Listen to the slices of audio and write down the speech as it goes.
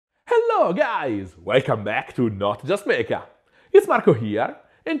Hello guys! Welcome back to Not Just Mecha. It's Marco here,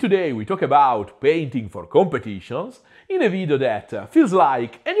 and today we talk about painting for competitions in a video that feels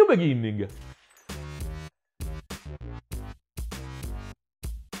like a new beginning.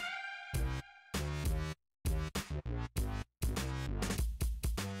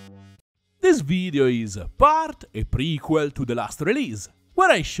 This video is part a prequel to the last release, where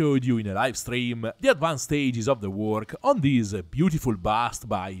I showed you in a live stream the advanced stages of the work on this beautiful bust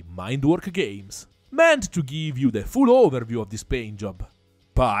by Mindwork Games, meant to give you the full overview of this paint job.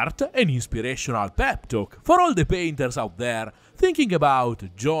 Part an inspirational pep talk for all the painters out there thinking about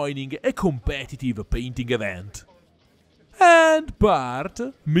joining a competitive painting event. And part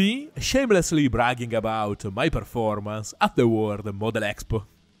me shamelessly bragging about my performance at the World Model Expo.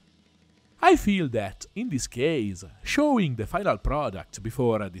 I feel that, in this case, showing the final product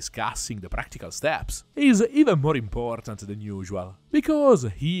before discussing the practical steps is even more important than usual, because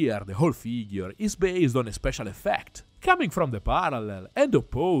here the whole figure is based on a special effect, coming from the parallel and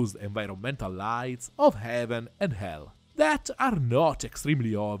opposed environmental lights of heaven and hell, that are not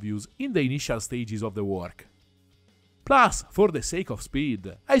extremely obvious in the initial stages of the work. Plus, for the sake of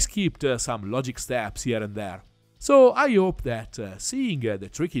speed, I skipped some logic steps here and there. So I hope that seeing the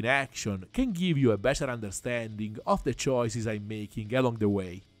trick in action can give you a better understanding of the choices I'm making along the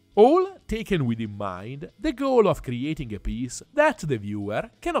way. All taken with in mind the goal of creating a piece that the viewer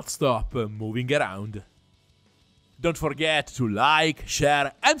cannot stop moving around. Don't forget to like,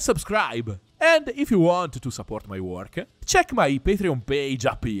 share and subscribe! And if you want to support my work, check my Patreon page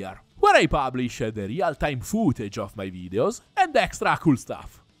up here, where I publish the real-time footage of my videos and extra cool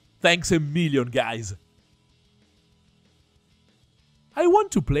stuff. Thanks a million, guys! I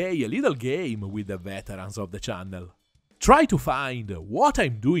want to play a little game with the veterans of the channel. Try to find what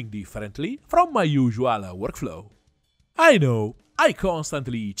I'm doing differently from my usual workflow. I know, I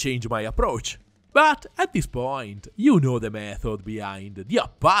constantly change my approach, but at this point you know the method behind the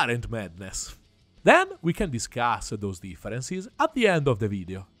apparent madness. Then we can discuss those differences at the end of the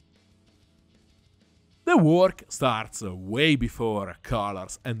video. The work starts way before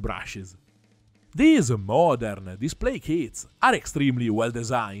colors and brushes. These modern display kits are extremely well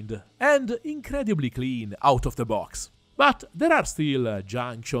designed and incredibly clean out of the box, but there are still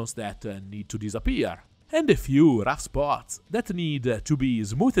junctions that need to disappear, and a few rough spots that need to be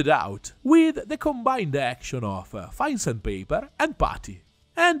smoothed out with the combined action of fine sandpaper and putty,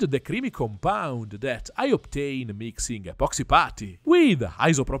 and the creamy compound that I obtain mixing epoxy putty with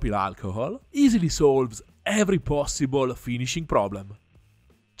isopropyl alcohol easily solves every possible finishing problem.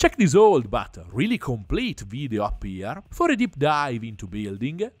 Check this old but really complete video up here for a deep dive into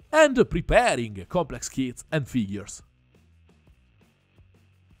building and preparing complex kits and figures.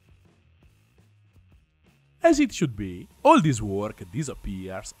 As it should be, all this work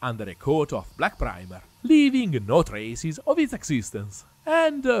disappears under a coat of black primer, leaving no traces of its existence,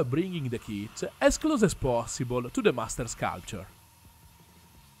 and bringing the kit as close as possible to the master sculpture.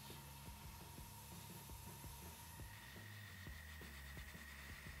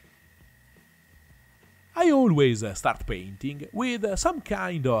 I always start painting with some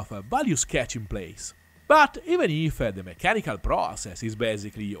kind of value sketch in place, but even if the mechanical process is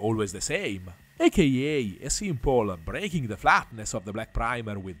basically always the same, aka a simple breaking the flatness of the black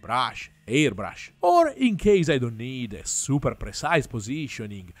primer with brush, airbrush, or in case I don't need a super precise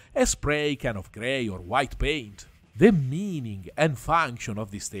positioning, a spray can of grey or white paint, the meaning and function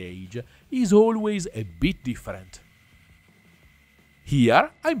of this stage is always a bit different. Here,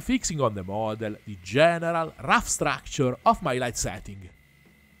 I'm fixing on the model the general rough structure of my light setting.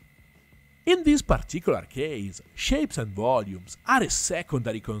 In this particular case, shapes and volumes are a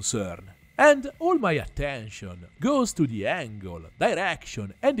secondary concern, and all my attention goes to the angle,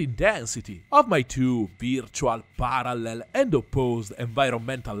 direction and intensity of my two virtual, parallel and opposed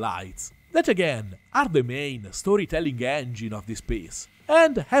environmental lights, that again are the main storytelling engine of this piece,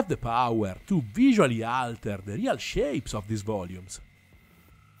 and have the power to visually alter the real shapes of these volumes.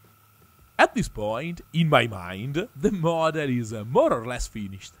 At this point, in my mind, the model is more or less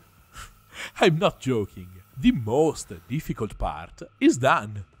finished. I'm not joking, the most difficult part is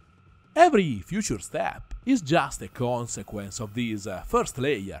done. Every future step is just a consequence of this first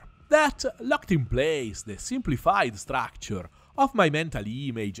layer that locked in place the simplified structure of my mental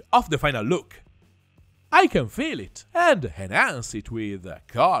image of the final look. I can feel it and enhance it with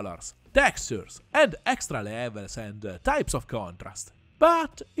colors, textures and extra levels and types of contrast.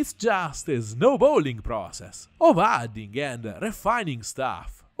 But it's just a snowballing process of adding and refining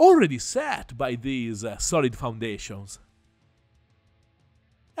stuff already set by these solid foundations.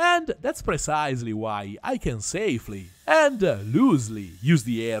 And that's precisely why I can safely and loosely use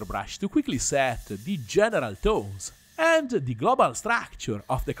the airbrush to quickly set the general tones and the global structure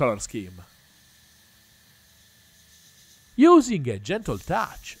of the color scheme. Using a gentle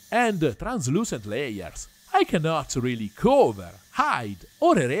touch and translucent layers, I cannot really cover, hide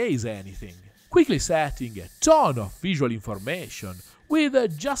or erase anything, quickly setting a ton of visual information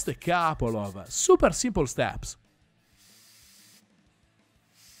with just a couple of super simple steps.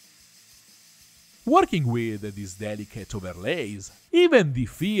 Working with these delicate overlays, even the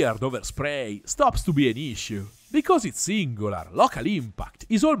feared overspray stops to be an issue, because its singular local impact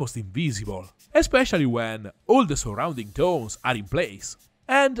is almost invisible, especially when all the surrounding tones are in place.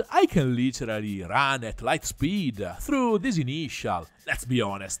 And I can literally run at light speed through this initial, let's be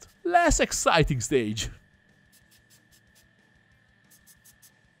honest, less exciting stage.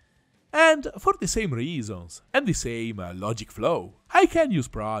 And for the same reasons, and the same logic flow, I can use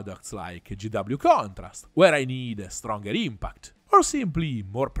products like GW Contrast, where I need a stronger impact, or simply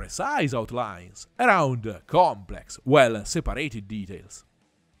more precise outlines around complex, well-separated details.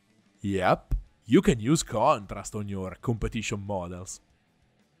 Yep, you can use contrast on your competition models.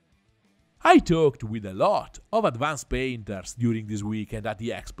 I talked with a lot of advanced painters during this weekend at the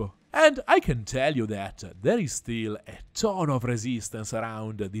expo, and I can tell you that there is still a ton of resistance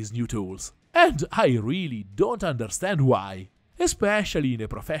around these new tools, and I really don't understand why, especially in a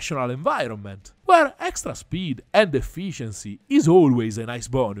professional environment, where extra speed and efficiency is always a nice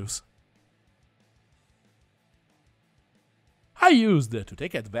bonus. I used to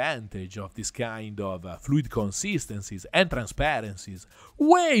take advantage of this kind of fluid consistencies and transparencies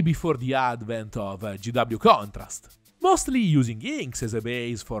way before the advent of GW Contrast, mostly using inks as a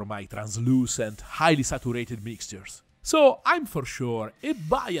base for my translucent, highly saturated mixtures. So I'm for sure a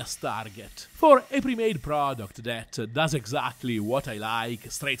biased target for a pre-made product that does exactly what I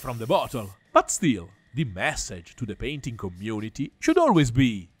like straight from the bottle. But still, the message to the painting community should always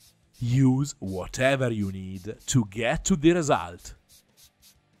be: use whatever you need to get to the result.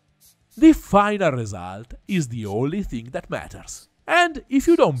 The final result is the only thing that matters. And if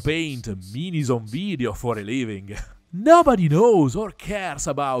you don't paint minis on video for a living, nobody knows or cares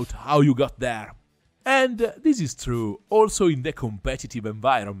about how you got there. And this is true also in the competitive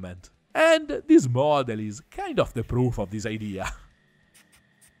environment. And this model is kind of the proof of this idea.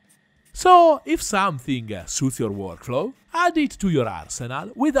 So, if something suits your workflow, add it to your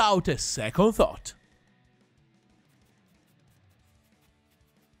arsenal without a second thought.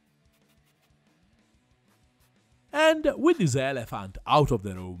 And with this elephant out of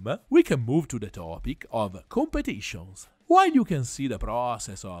the room, we can move to the topic of competitions, while you can see the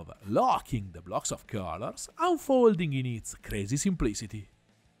process of locking the blocks of colors unfolding in its crazy simplicity.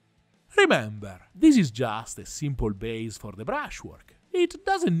 Remember, this is just a simple base for the brushwork. It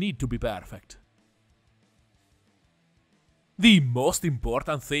doesn't need to be perfect. The most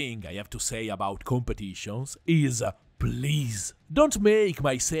important thing I have to say about competitions is, please don't make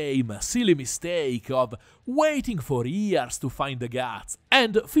my same silly mistake of waiting for years to find the guts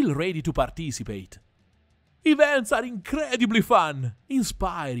and feel ready to participate. Events are incredibly fun,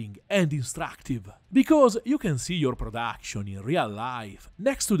 inspiring and instructive, because you can see your production in real life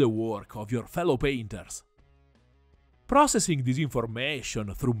next to the work of your fellow painters. Processing this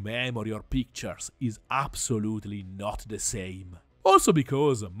information through memory or pictures is absolutely not the same. Also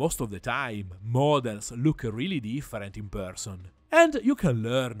because most of the time models look really different in person, and you can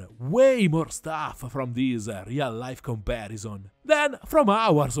learn way more stuff from this real-life comparison than from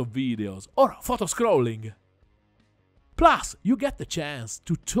hours of videos or photo scrolling. Plus, you get the chance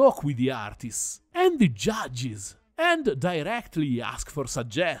to talk with the artists and the judges, and directly ask for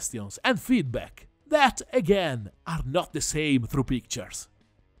suggestions and feedback that, again, are not the same through pictures.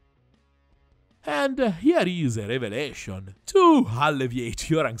 And here is a revelation to alleviate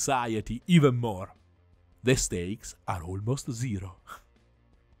your anxiety even more. The stakes are almost zero.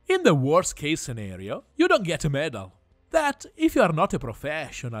 In the worst case scenario, you don't get a medal. That, if you are not a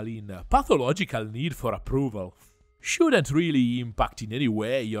professional in pathological need for approval, shouldn't really impact in any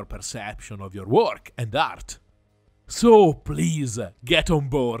way your perception of your work and art. So please get on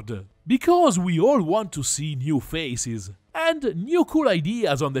board, because we all want to see new faces and new cool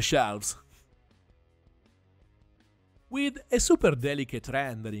ideas on the shelves. With a super delicate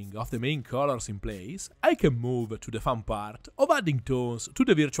rendering of the main colors in place, I can move to the fun part of adding tones to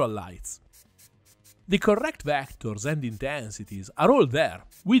the virtual lights. The correct vectors and intensities are all there,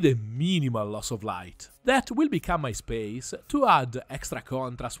 with a minimal loss of light. That will become my space to add extra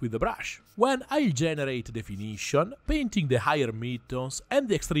contrast with the brush, when I'll generate definition, painting the higher midtones and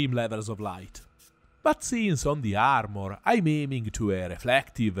the extreme levels of light. But since on the armor I'm aiming to a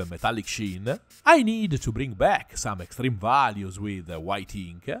reflective metallic sheen, I need to bring back some extreme values with white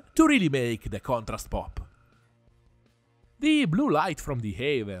ink to really make the contrast pop. The blue light from the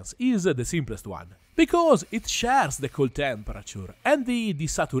heavens is the simplest one, because it shares the cold temperature and the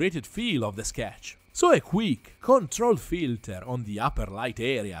desaturated feel of the sketch, so a quick, controlled filter on the upper light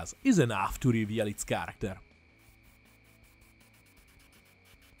areas is enough to reveal its character.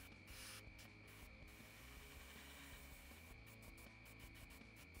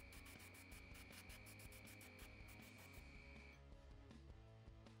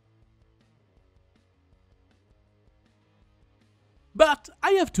 But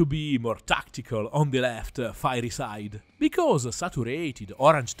I have to be more tactical on the left fiery side, because saturated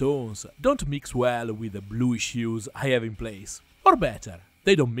orange tones don't mix well with the bluish hues I have in place. Or better,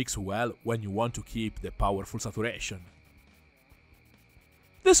 they don't mix well when you want to keep the powerful saturation.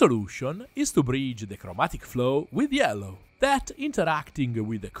 The solution is to bridge the chromatic flow with yellow, that interacting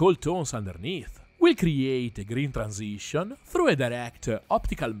with the cold tones underneath will create a green transition through a direct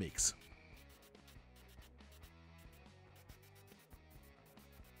optical mix.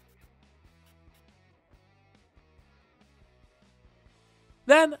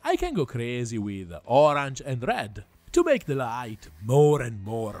 Then I can go crazy with orange and red to make the light more and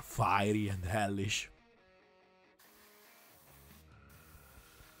more fiery and hellish.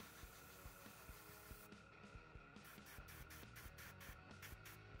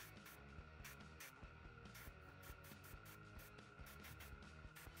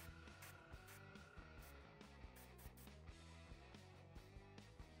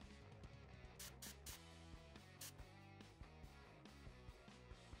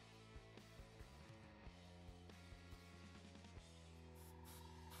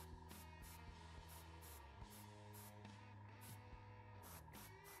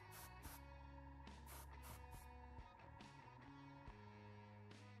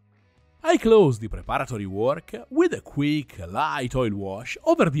 I close the preparatory work with a quick light oil wash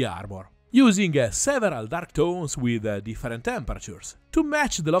over the armor, using several dark tones with different temperatures to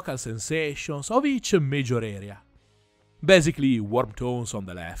match the local sensations of each major area. Basically warm tones on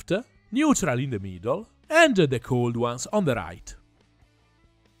the left, neutral in the middle, and the cold ones on the right.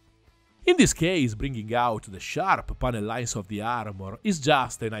 In this case, bringing out the sharp panel lines of the armor is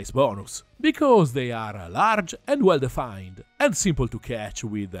just a nice bonus, because they are large and well defined, and simple to catch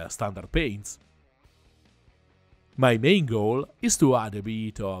with standard paints. My main goal is to add a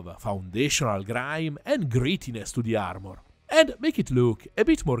bit of foundational grime and grittiness to the armor, and make it look a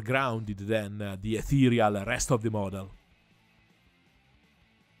bit more grounded than the ethereal rest of the model.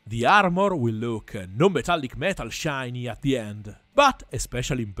 The armor will look non-metallic metal shiny at the end, but,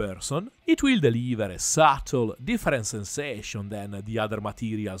 especially in person, it will deliver a subtle, different sensation than the other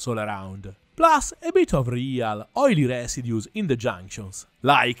materials all around, plus a bit of real, oily residues in the junctions,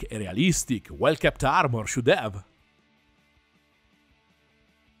 like a realistic, well-kept armor should have.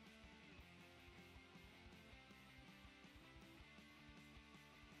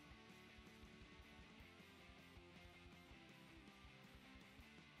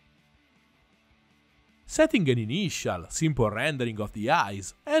 Setting an initial, simple rendering of the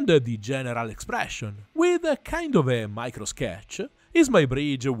eyes and the general expression, with a kind of a micro sketch, is my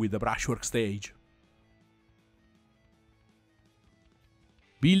bridge with the brushwork stage.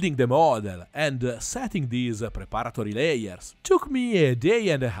 Building the model and setting these preparatory layers took me a day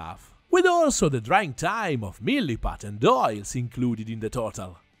and a half, with also the drying time of milliput and oils included in the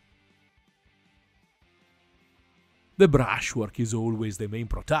total. The brushwork is always the main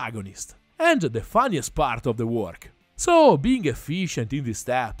protagonist, and the funniest part of the work, so being efficient in these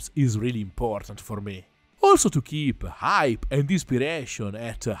steps is really important for me. Also to keep hype and inspiration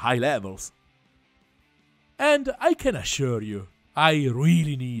at high levels. And I can assure you, I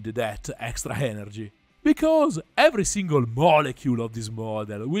really need that extra energy, because every single molecule of this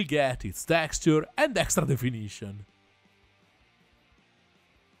model will get its texture and extra definition.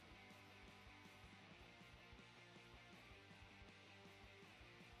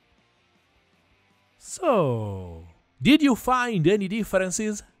 So, did you find any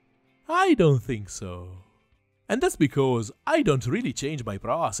differences? I don't think so. And that's because I don't really change my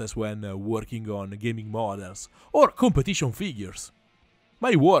process when working on gaming models or competition figures.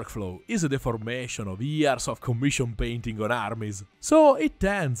 My workflow is the formation of years of commission painting on armies, so it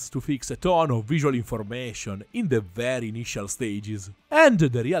tends to fix a ton of visual information in the very initial stages. And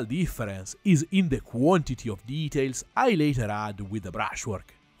the real difference is in the quantity of details I later add with the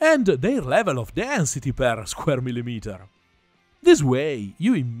brushwork, and their level of density per square millimeter. This way,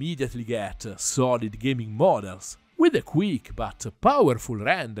 you immediately get solid gaming models, with a quick but powerful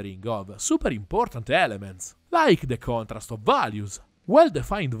rendering of super important elements, like the contrast of values,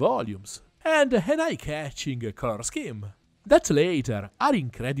 well-defined volumes, and an eye-catching color scheme, that later are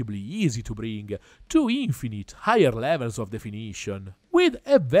incredibly easy to bring to infinite higher levels of definition, with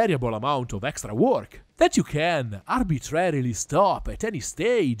a variable amount of extra work that you can arbitrarily stop at any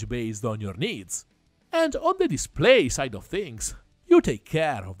stage based on your needs. And on the display side of things, you take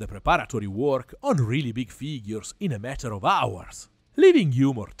care of the preparatory work on really big figures in a matter of hours, leaving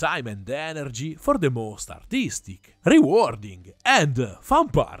you more time and energy for the most artistic, rewarding, and fun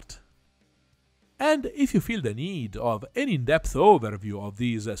part. And if you feel the need of an in-depth overview of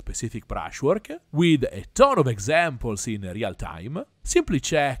this specific brushwork, with a ton of examples in real time, simply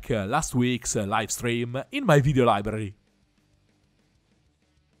check last week's live stream in my video library.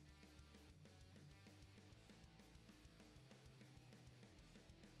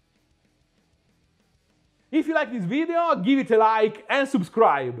 If you like this video, give it a like and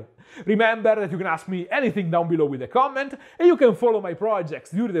subscribe. Remember that you can ask me anything down below with a comment, and you can follow my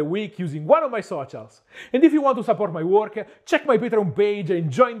projects during the week using one of my socials. And if you want to support my work, check my Patreon page and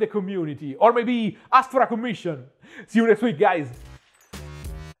join the community, or maybe ask for a commission. See you next week, guys!